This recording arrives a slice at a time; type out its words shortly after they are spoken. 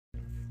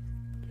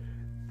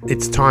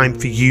It's time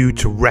for you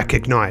to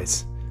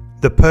recognize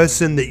the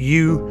person that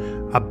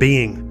you are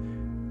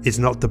being is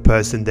not the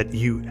person that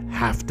you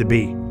have to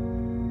be.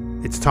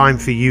 It's time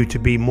for you to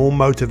be more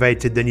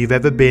motivated than you've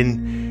ever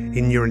been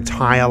in your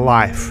entire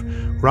life,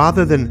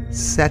 rather than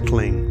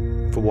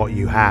settling for what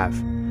you have.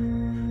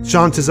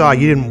 Chances are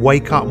you didn't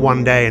wake up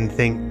one day and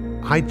think,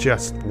 I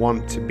just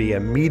want to be a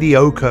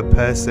mediocre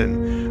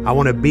person. I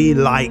want to be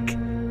like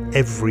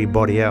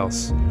everybody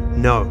else.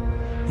 No,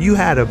 you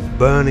had a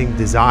burning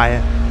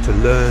desire to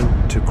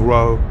learn, to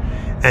grow,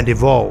 and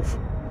evolve.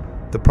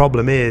 The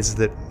problem is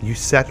that you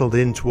settled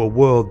into a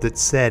world that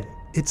said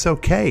it's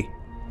okay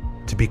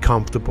to be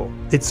comfortable.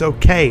 It's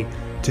okay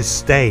to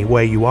stay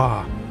where you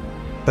are.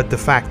 But the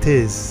fact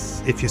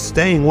is, if you're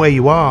staying where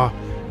you are,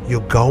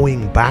 you're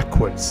going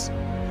backwards.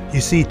 You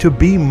see, to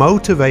be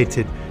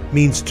motivated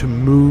means to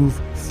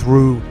move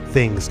through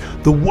things.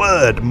 The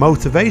word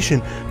motivation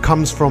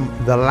comes from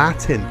the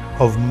Latin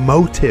of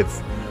motive.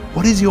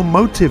 What is your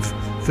motive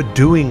for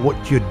doing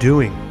what you're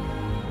doing?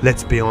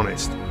 Let's be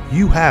honest.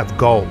 You have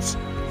goals.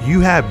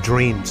 You have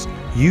dreams.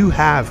 You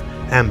have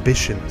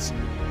ambitions.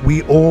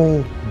 We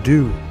all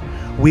do.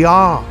 We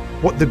are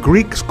what the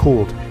Greeks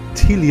called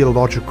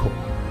teleological.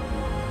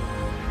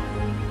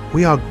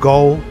 We are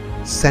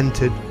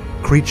goal-centered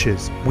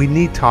creatures. We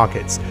need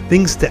targets,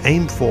 things to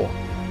aim for.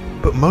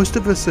 But most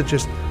of us are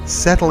just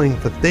settling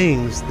for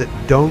things that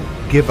don't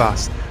give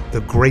us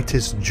the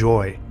greatest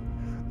joy.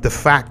 The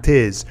fact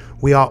is,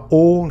 we are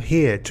all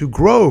here to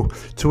grow,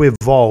 to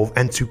evolve,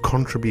 and to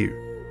contribute.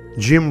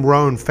 Jim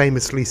Rohn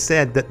famously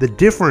said that the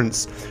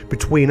difference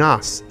between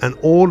us and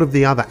all of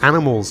the other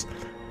animals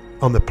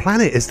on the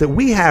planet is that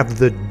we have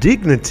the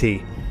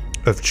dignity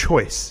of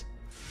choice.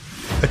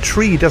 A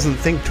tree doesn't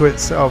think to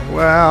itself,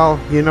 well,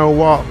 you know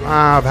what,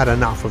 I've had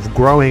enough of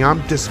growing,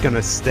 I'm just going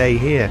to stay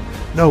here.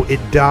 No, it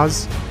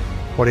does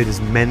what it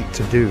is meant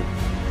to do.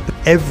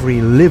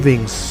 Every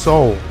living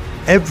soul,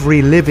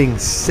 every living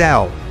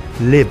cell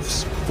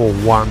lives for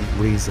one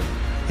reason.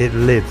 It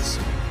lives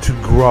to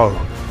grow,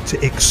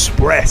 to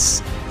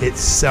express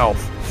itself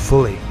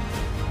fully.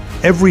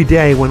 Every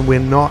day when we're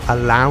not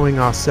allowing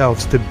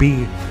ourselves to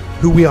be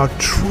who we are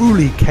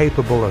truly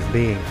capable of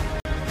being,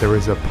 there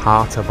is a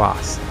part of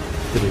us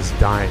that is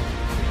dying.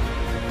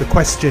 The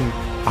question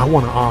I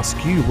want to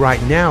ask you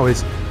right now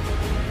is,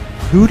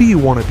 who do you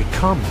want to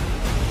become?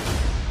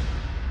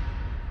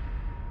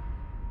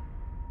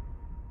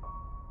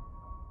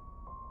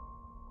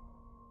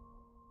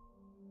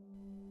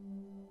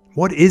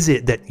 What is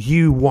it that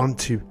you want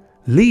to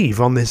leave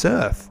on this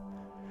earth?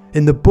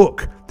 In the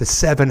book, The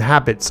 7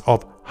 Habits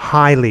of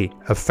Highly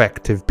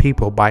Effective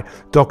People by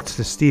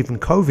Dr. Stephen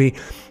Covey,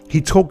 he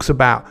talks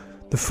about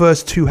the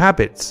first 2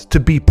 habits: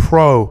 to be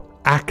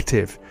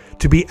proactive,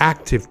 to be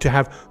active, to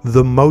have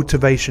the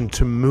motivation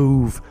to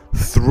move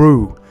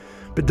through.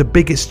 But the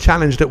biggest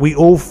challenge that we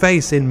all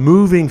face in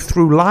moving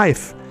through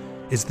life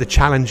is the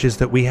challenges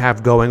that we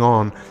have going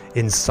on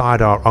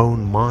inside our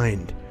own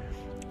mind.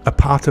 A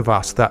part of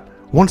us that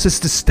wants us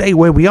to stay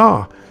where we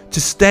are,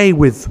 to stay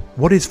with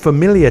what is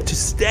familiar, to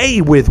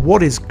stay with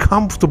what is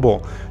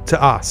comfortable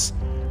to us.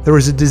 There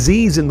is a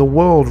disease in the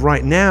world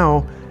right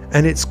now,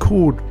 and it's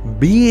called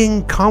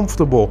being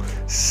comfortable,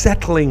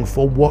 settling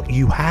for what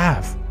you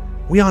have.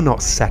 We are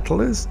not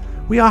settlers.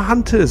 We are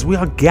hunters. We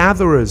are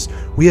gatherers.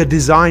 We are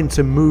designed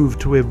to move,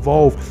 to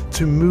evolve,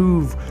 to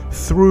move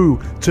through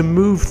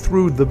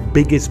the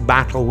biggest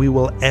battle we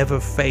will ever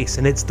face.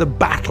 And it's the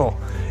battle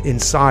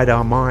inside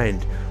our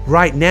mind.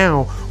 Right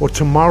now or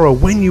tomorrow,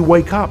 when you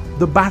wake up,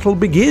 the battle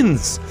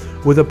begins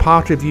with a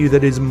part of you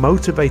that is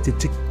motivated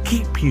to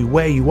keep you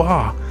where you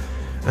are,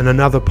 and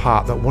another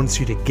part that wants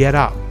you to get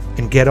up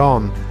and get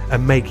on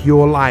and make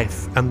your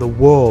life and the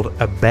world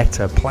a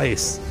better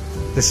place.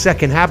 The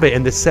second habit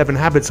in the 7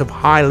 habits of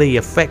highly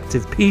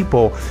effective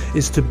people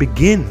is to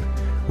begin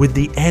with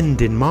the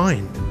end in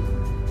mind.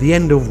 The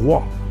end of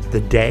what? The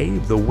day,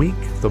 the week,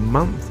 the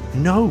month?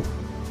 No,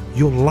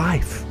 your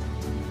life.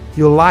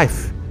 Your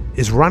life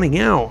is running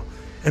out.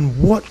 And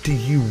what do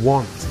you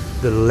want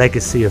the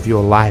legacy of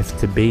your life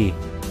to be?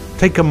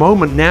 Take a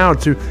moment now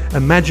to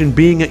imagine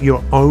being at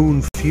your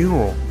own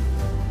funeral.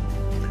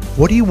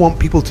 What do you want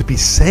people to be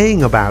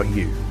saying about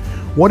you?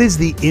 What is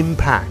the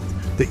impact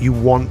that you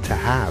want to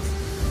have?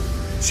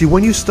 See,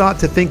 when you start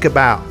to think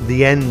about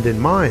the end in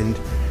mind,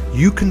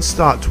 you can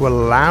start to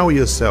allow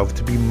yourself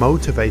to be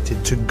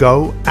motivated to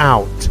go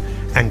out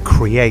and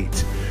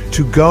create,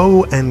 to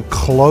go and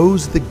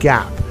close the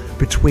gap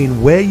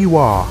between where you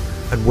are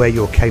and where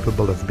you're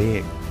capable of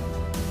being.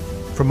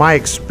 From my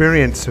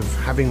experience of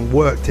having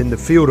worked in the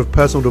field of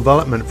personal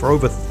development for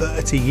over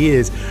 30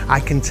 years, I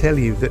can tell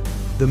you that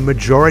the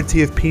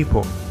majority of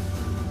people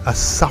are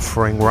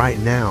suffering right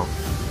now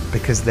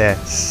because they're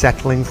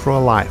settling for a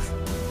life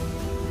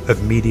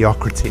of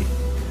mediocrity.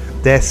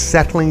 They're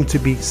settling to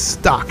be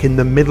stuck in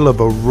the middle of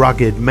a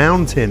rugged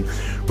mountain,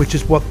 which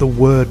is what the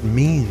word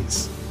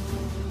means.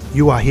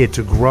 You are here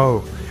to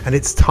grow, and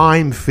it's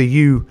time for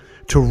you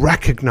to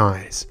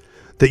recognize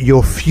that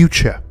your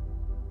future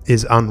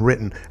is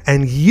unwritten,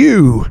 and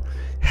you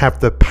have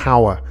the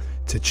power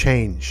to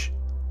change.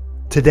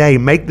 Today,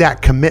 make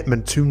that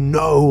commitment to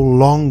no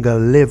longer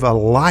live a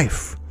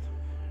life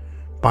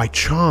by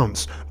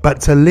chance, but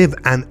to live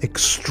an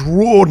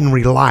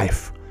extraordinary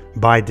life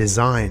by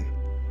design.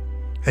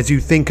 As you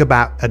think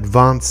about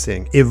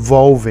advancing,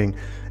 evolving,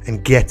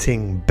 and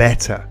getting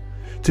better,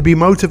 to be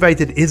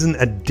motivated isn't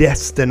a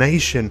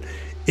destination,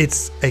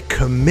 it's a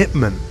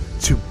commitment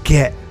to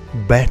get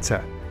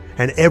better.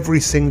 And every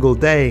single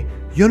day,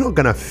 you're not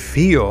going to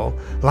feel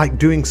like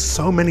doing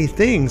so many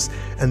things.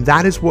 And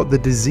that is what the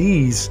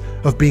disease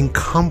of being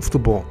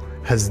comfortable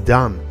has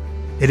done.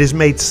 It has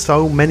made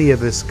so many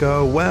of us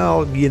go,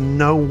 well, you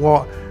know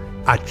what?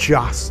 I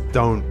just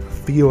don't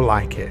feel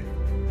like it.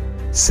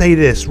 Say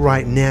this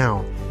right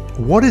now.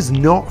 What is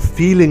not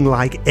feeling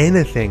like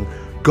anything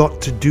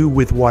got to do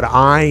with what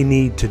I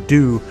need to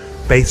do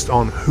based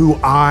on who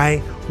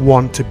I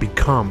want to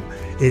become?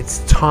 It's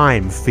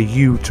time for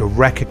you to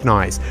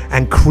recognize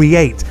and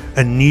create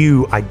a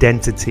new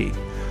identity.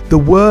 The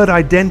word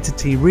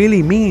identity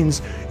really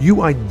means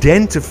you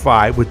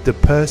identify with the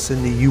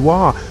person that you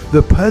are,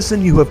 the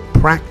person you have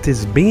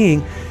practiced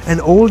being, and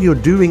all you're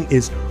doing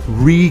is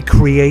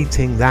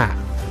recreating that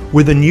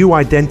with a new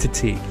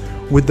identity,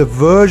 with the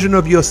version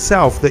of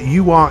yourself that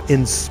you are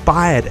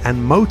inspired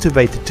and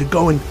motivated to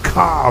go and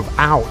carve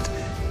out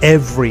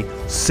every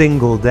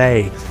single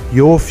day.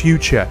 Your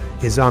future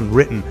is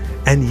unwritten,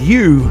 and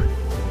you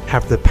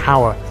have the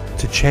power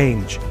to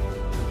change.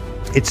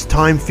 It's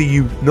time for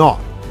you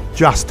not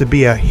just to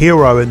be a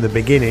hero in the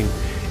beginning.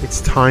 It's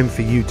time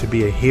for you to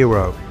be a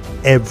hero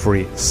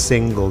every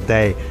single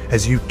day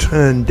as you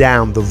turn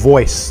down the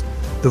voice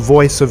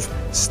of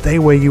stay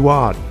where you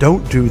are,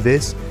 don't do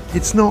this,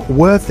 it's not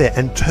worth it,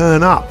 and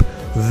turn up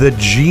the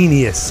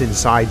genius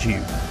inside you,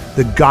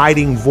 the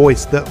guiding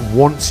voice that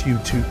wants you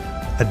to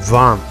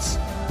advance,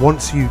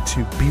 wants you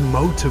to be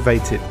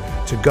motivated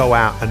to go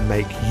out and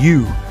make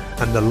you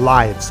and the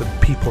lives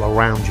of people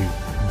around you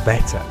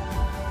better.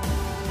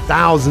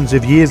 Thousands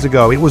of years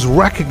ago, it was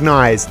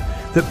recognized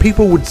that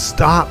people would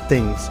start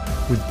things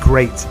with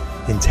great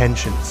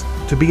intentions,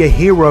 to be a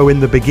hero in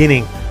the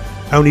beginning,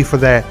 only for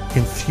their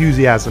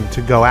enthusiasm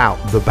to go out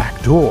the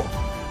back door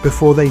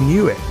before they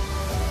knew it.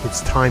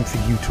 It's time for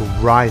you to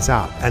rise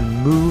up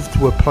and move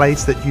to a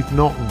place that you've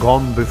not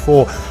gone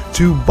before,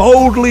 to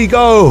boldly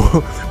go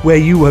where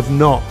you have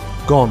not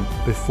gone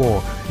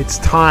before. It's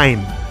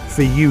time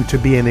for you to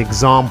be an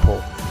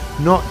example,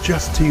 not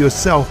just to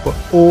yourself, but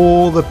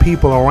all the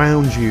people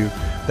around you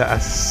that are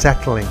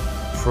settling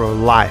for a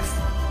life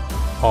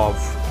of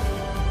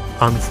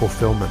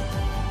unfulfillment,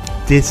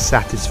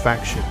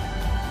 dissatisfaction.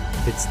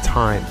 It's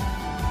time,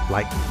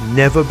 like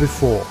never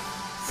before,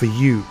 for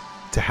you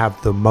to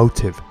have the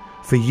motive,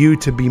 for you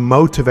to be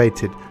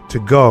motivated to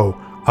go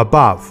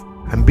above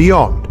and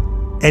beyond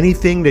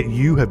anything that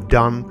you have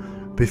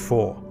done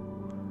before.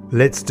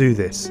 Let's do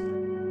this.